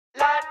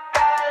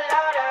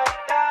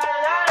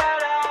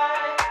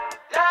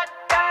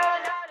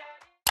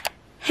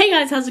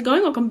guys, how's it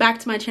going? Welcome back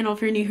to my channel.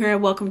 If you're new here,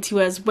 welcome to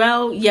as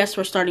well. Yes,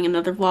 we're starting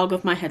another vlog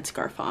with my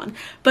headscarf on.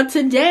 But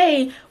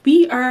today,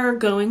 we are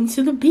going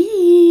to the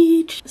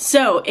beach.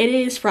 So, it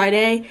is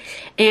Friday,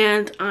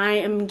 and I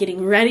am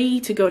getting ready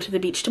to go to the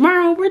beach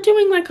tomorrow. We're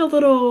doing like a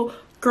little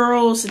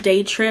girls'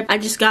 day trip. I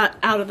just got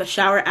out of the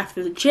shower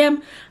after the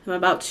gym. I'm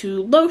about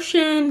to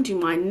lotion, do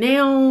my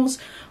nails,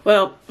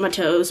 well, my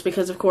toes,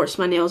 because of course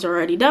my nails are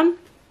already done,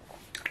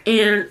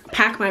 and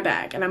pack my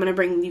bag, and I'm gonna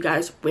bring you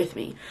guys with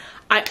me.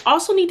 I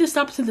also need to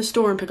stop to the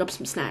store and pick up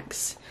some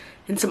snacks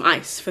and some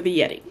ice for the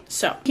Yeti.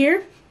 So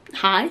here,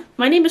 hi,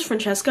 my name is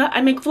Francesca. I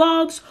make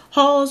vlogs,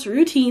 hauls,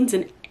 routines,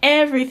 and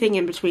everything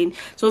in between.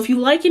 So if you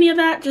like any of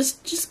that,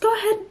 just go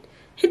ahead,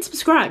 hit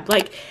subscribe.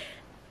 Like,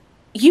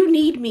 you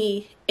need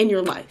me in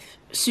your life,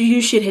 so you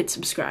should hit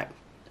subscribe,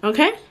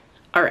 okay?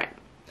 All right.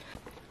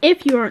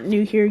 If you aren't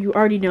new here, you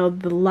already know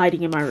the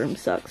lighting in my room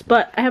sucks,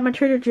 but I have my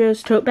Trader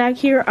Joe's tote bag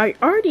here. I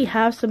already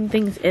have some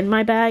things in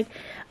my bag.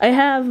 I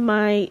have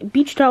my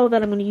beach towel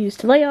that I'm going to use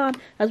to lay on,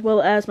 as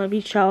well as my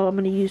beach towel I'm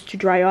going to use to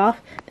dry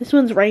off. This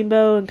one's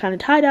rainbow and kind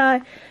of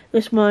tie-dye.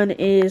 This one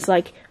is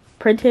like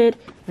printed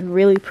and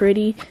really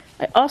pretty.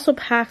 I also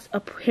packed a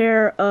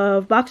pair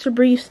of boxer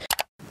briefs.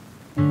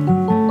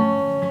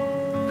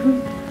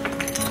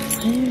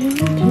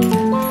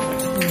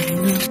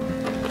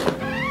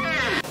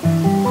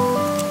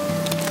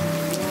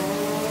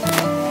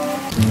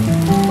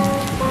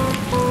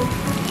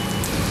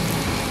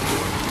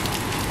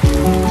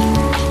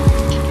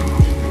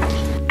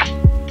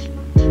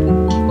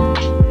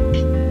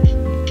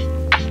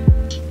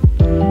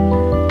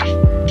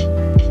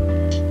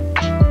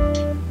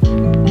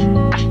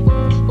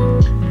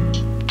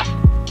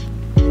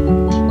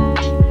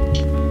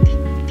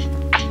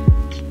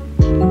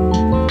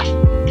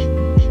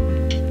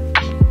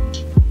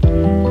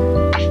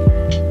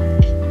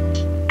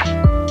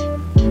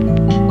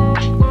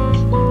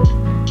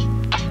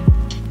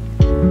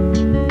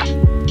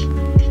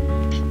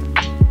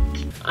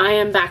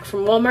 Back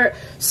from Walmart.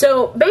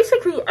 So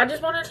basically I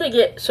just wanted to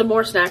get some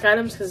more snack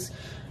items because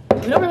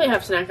we don't really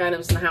have snack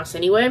items in the house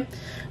anyway,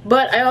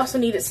 but I also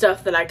needed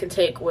stuff that I can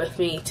take with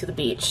me to the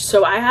beach.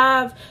 So I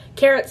have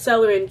carrots,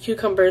 celery, and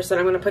cucumbers that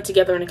I'm going to put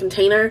together in a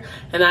container,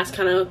 and that's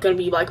kind of going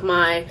to be like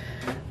my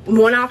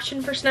one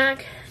option for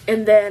snack.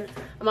 And then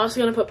I'm also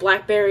going to put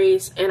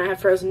blackberries, and I have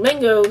frozen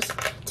mangoes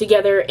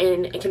together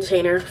in a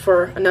container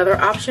for another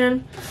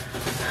option.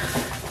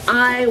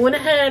 I went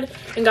ahead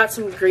and got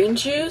some green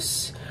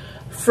juice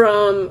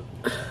from,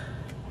 I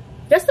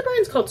guess the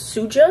brand's called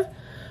Suja,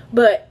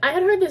 but I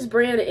had heard this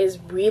brand is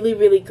really,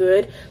 really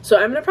good, so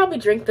I'm gonna probably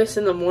drink this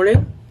in the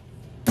morning.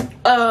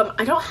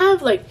 I don't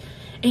have like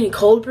any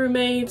cold brew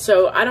made,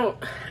 so I don't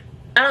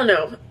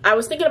know. I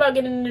was thinking about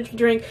getting a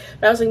drink,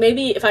 but I was like,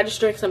 maybe if I just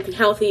drink something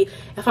healthy,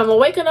 if I'm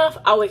awake enough,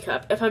 I'll wake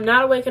up. If I'm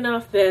not awake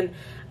enough, then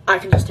I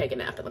can just take a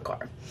nap in the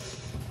car.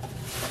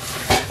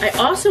 I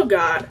also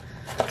got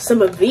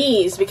some of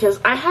these because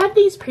I had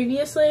these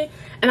previously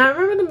and I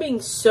remember them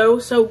being so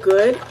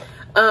good,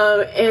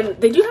 and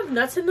they do have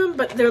nuts in them,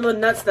 but they're the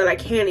nuts that I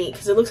can't eat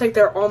because it looks like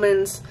they're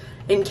almonds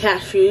and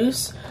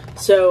cashews,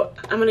 so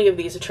I'm gonna give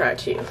these a try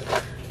too.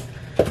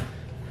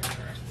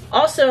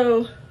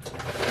 Also,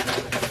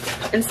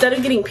 instead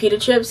of getting pita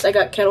chips, I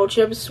got kettle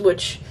chips,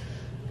 which,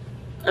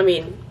 I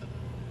mean,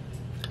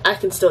 I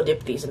can still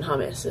dip these in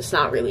hummus. It's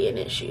not really an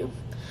issue,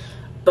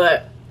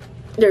 but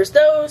there's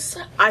those.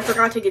 I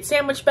forgot to get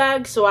sandwich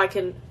bags so I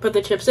can put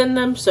the chips in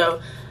them, so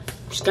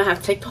I'm just gonna have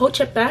to take the whole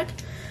chip bag.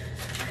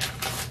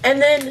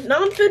 And then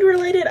non-food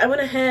related, I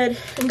went ahead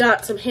and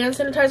got some hand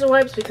sanitizer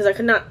wipes because I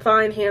could not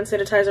find hand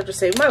sanitizer to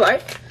save my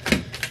life,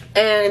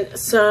 and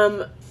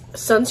some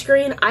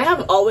sunscreen. I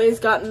have always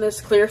gotten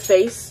this clear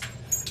face.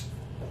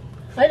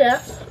 Hi,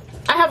 Daph.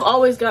 I have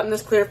always gotten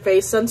this clear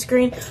face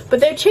sunscreen, but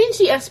they've changed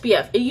the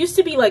SPF. It used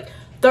to be like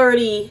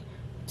 30,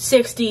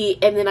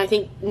 60, and then I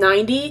think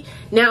 90.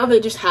 Now they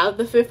just have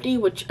the 50,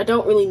 which I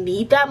don't really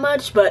need that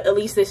much, but at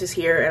least this is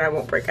here and I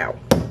won't break out.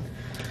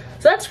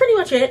 So that's pretty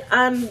much it.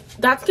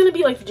 That's gonna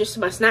be like the gist of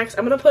my snacks.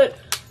 I'm gonna put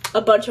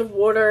a bunch of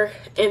water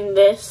in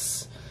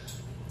this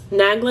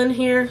Naglin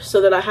here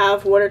so that I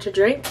have water to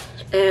drink,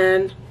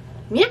 and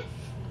yeah,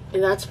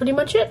 and that's pretty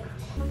much it.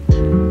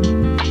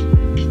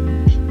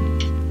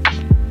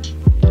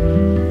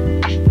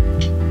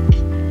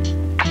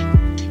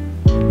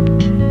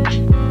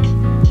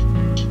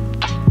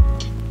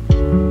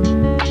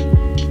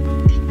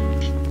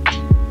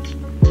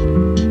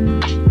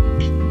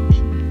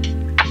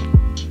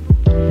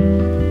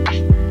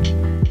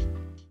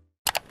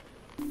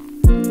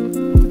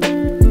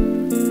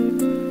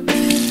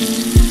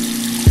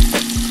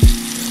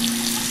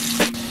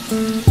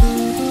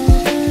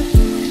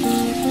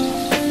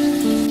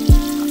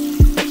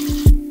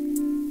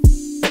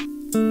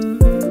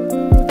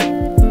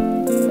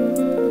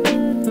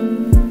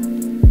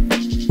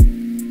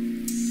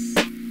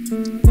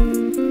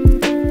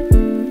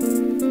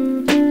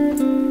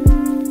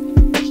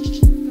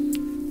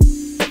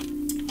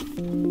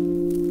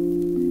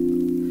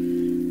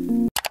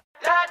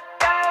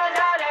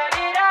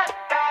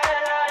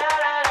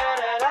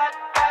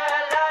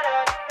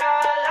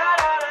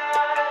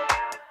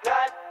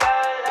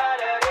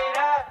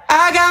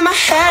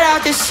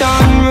 the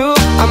sunroof,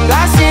 I'm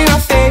blasting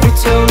our favorite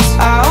tunes.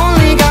 I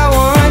only got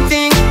one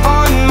thing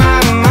on my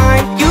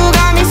mind. You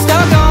got me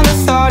stuck on the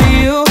thought of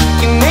you.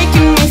 You're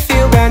making me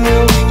feel brand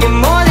new. You're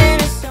more than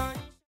a sun.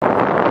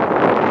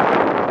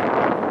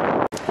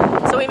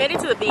 So we made it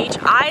to the beach.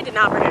 I did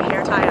not bring a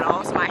hair tie at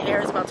all, so my hair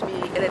is about to be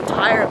an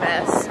entire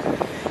mess.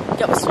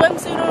 Got my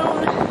swimsuit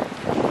on.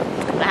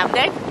 Have a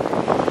day.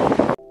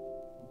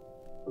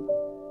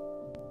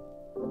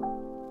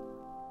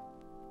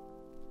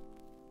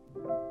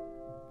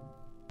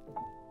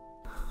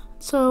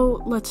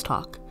 So let's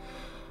talk.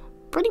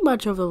 Pretty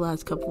much over the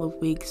last couple of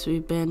weeks,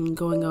 we've been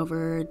going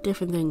over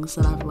different things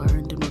that I've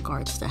learned in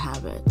regards to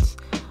habits.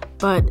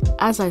 But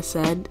as I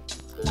said,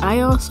 I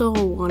also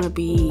want to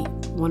be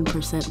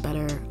 1%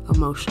 better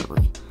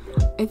emotionally.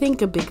 I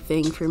think a big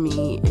thing for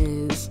me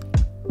is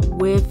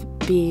with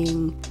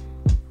being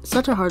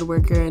such a hard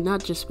worker, and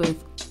not just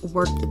with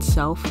work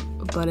itself,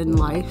 but in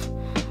life,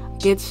 I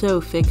get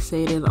so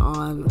fixated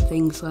on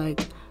things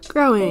like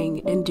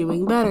growing and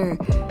doing better,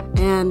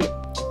 and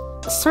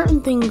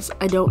certain things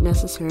I don't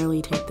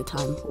necessarily take the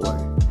time for.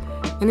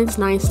 And it's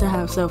nice to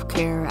have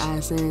self-care,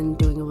 as in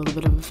doing a little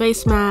bit of a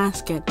face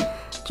mask and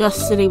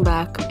just sitting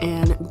back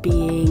and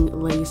being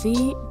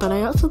lazy, but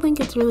I also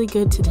think it's really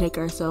good to take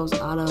ourselves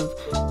out of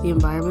the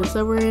environments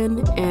that we're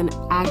in and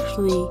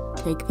actually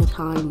take the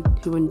time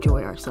to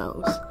enjoy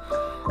ourselves.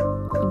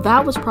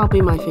 That was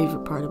probably my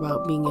favorite part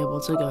about being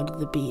able to go to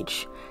the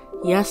beach.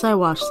 Yes, I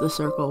watched The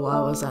Circle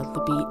while I was at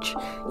the beach.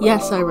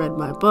 Yes, I read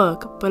my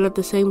book, but at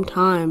the same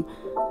time,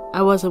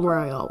 I wasn't where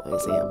I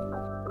always am.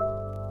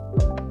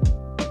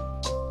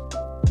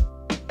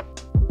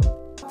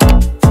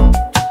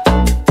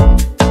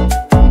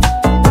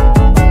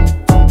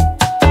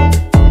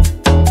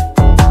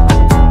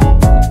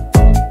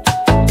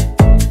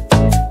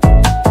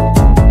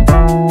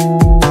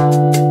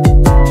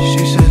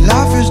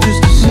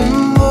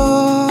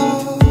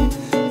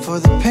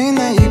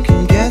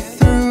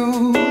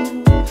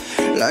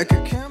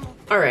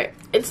 Alright,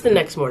 it's the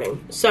next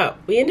morning. So,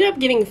 we ended up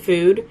getting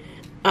food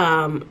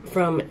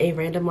from a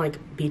random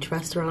beach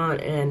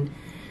restaurant, and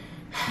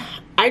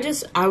I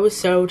was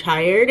so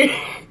tired.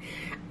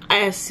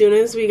 As soon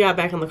as we got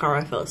back in the car,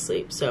 I fell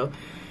asleep. So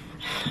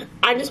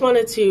I just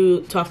wanted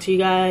to talk to you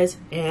guys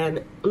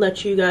and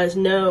let you guys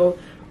know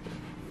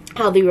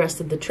how the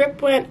rest of the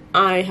trip went.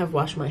 I have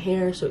washed my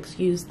hair, so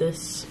excuse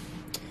thisness.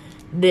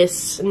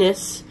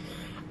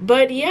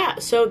 But yeah,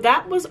 so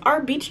that was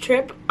our beach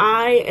trip.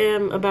 I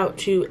am about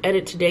to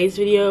edit today's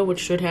video, which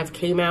should have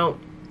came out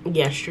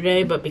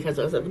yesterday, but because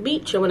I was at the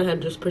beach, I went ahead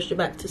and just pushed it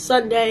back to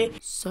Sunday.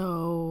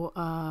 So,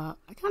 I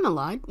kind of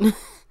lied.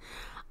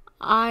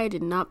 I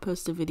did not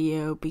post a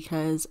video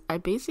because I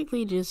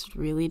basically just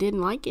really didn't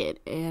like it,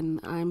 and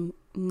I'm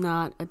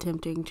not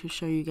attempting to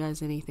show you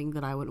guys anything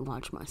that I wouldn't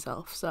watch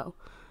myself, so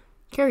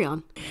carry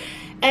on.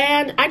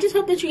 And I just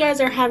hope that you guys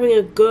are having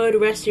a good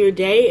rest of your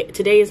day.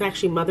 Today is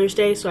actually Mother's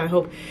Day, so I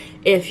hope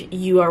if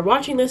you are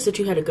watching this that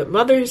you had a good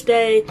Mother's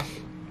Day.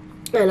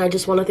 And I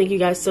just want to thank you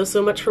guys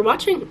so much for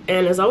watching.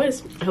 And as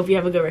always, I hope you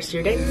have a good rest of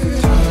your day.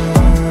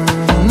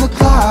 Turn the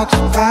clocks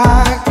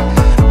back,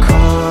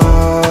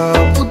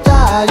 couple